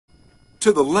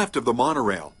To the left of the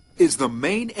monorail is the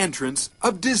main entrance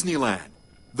of Disneyland,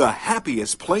 the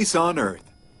happiest place on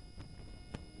Earth.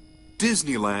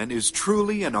 Disneyland is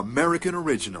truly an American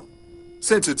original.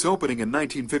 Since its opening in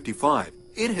 1955,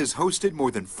 it has hosted more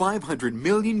than 500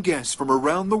 million guests from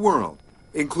around the world,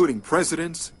 including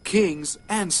presidents, kings,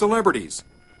 and celebrities.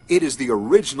 It is the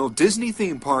original Disney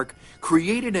theme park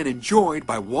created and enjoyed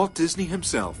by Walt Disney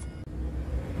himself.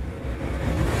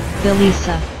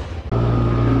 Billisa.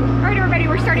 All right, everybody,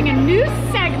 we're starting a new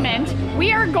segment.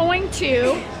 We are going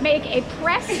to make a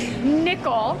pressed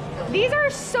nickel. These are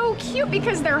so cute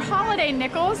because they're holiday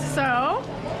nickels, so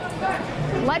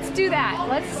let's do that.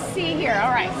 Let's see here. All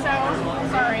right, so,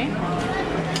 sorry.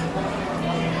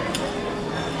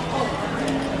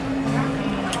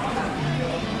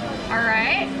 All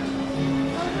right,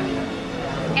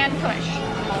 and push.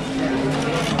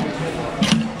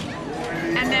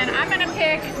 And then I'm gonna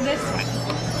pick this one,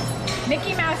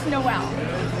 Mickey Mouse Noel.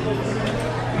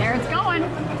 There it's going.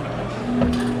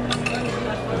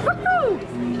 Woohoo!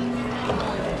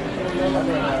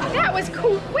 That was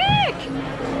quick!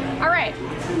 All right.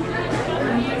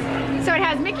 So it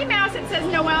has Mickey Mouse, it says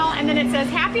Noel, and then it says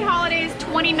Happy Holidays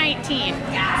 2019.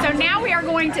 So now we are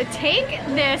going to take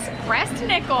this pressed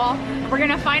nickel. We're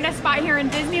gonna find a spot here in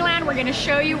Disneyland. We're gonna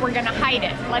show you, we're gonna hide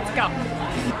it. Let's go.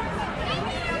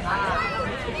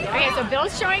 Okay, so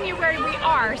Bill's showing you where we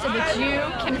are so that you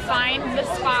can find the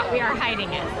spot we are hiding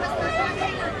it.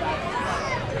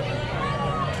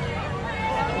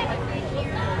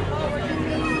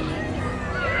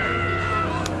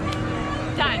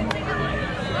 Done.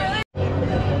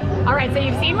 All right, so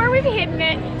you've seen where we've hidden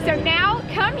it. So now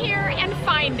come here and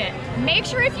find it. Make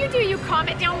sure if you do, you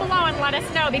comment down below and let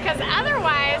us know, because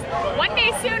otherwise, one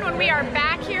day soon when we are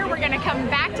back here, we're gonna come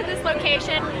back to this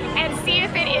location and see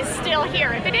if it is still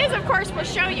here. If it is, of course, we'll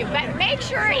show you, but make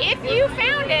sure if you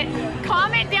found it,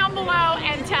 comment down below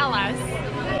and tell us.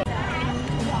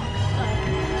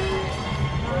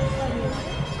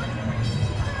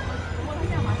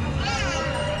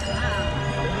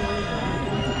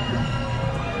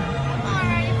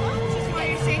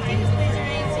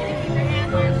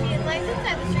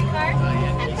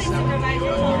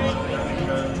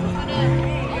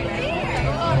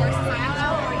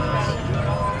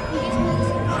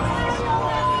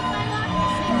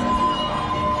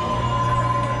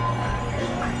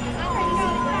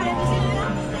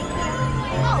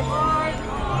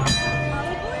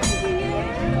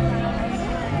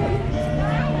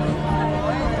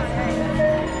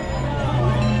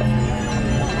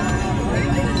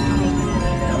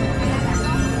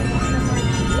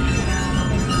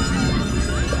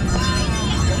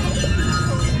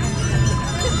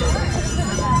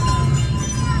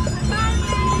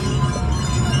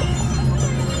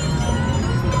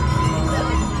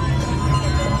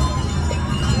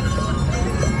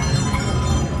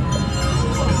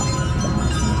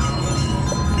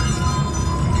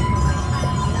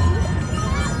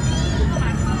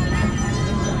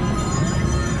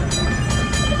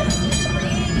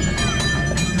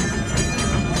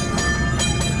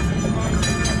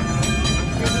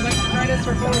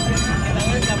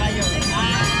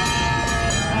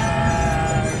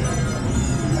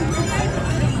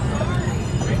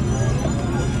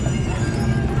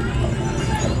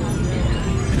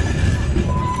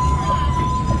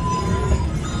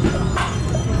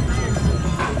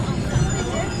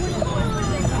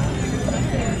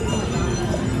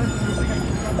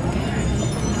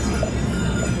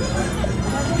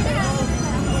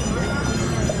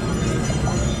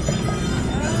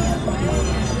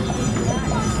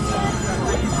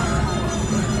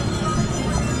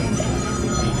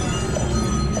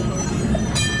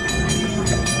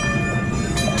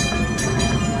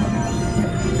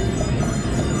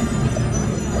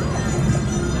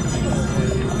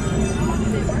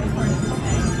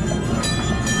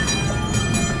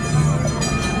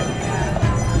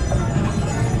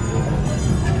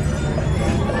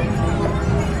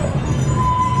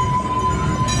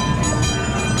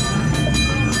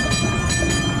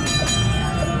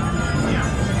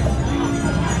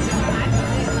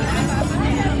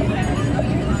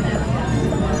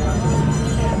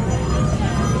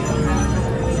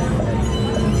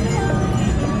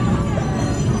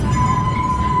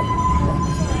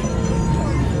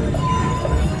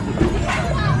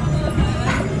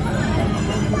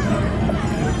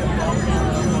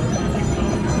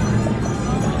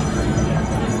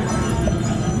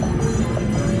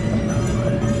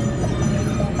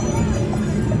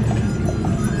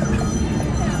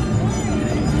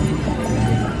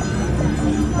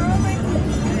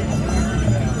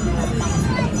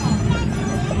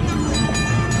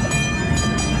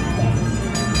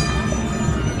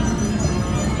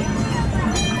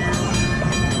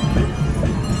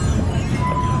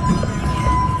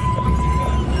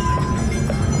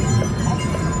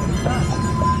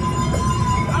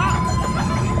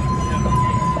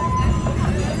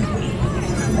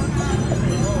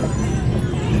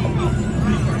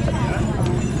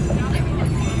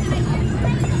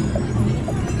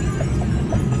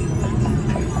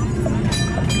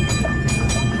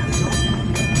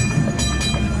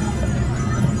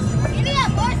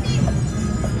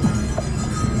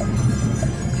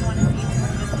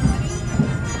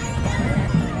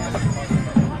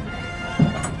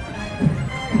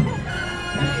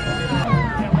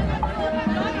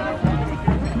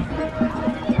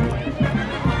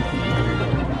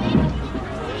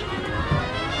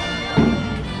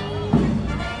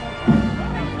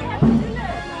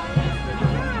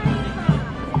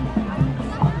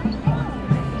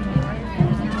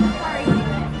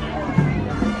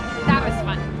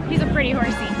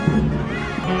 outdoorsy.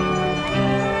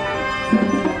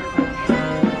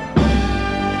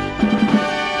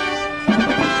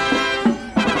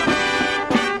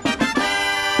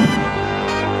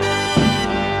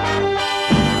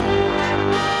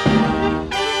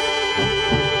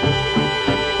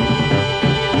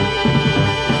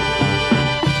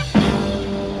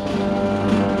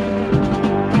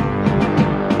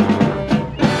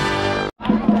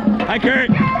 Hi Kurt.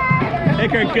 Hey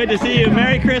Kurt, good to see you.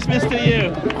 Merry Christmas to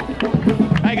you.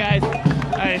 Hi guys.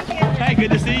 Hi. Hi,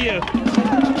 good to see you.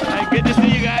 Hi, good to see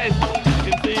you guys.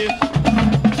 Good to see you.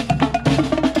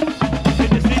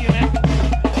 Good to see you, man.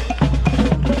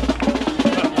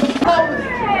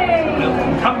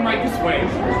 Come right this way.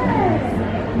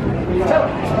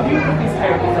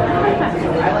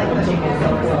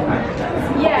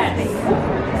 Yes.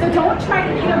 So don't try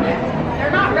to eat them yet.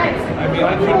 They're not ready. I mean,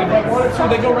 I think if I wanted to,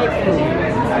 they go right through.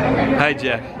 Hi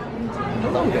Jack.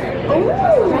 Ooh,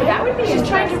 that would be. She's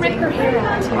trying to rip her hair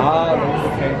out.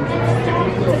 Okay.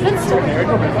 Good stuff.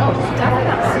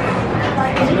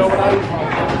 You know what I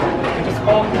just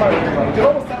fall apart. It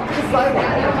almost sounds like a sidewalk.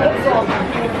 That's all.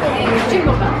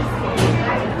 Jingle bells.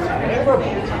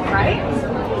 Right?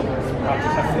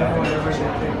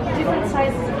 Different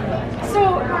sizes. So,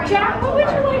 Jack, what would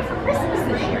you like for Christmas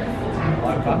this year?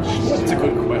 That's a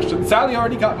good question. Sally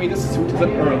already got me this suit as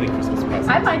an early Christmas present.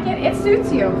 I like it. It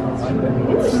suits you.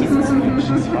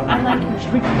 I like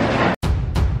it.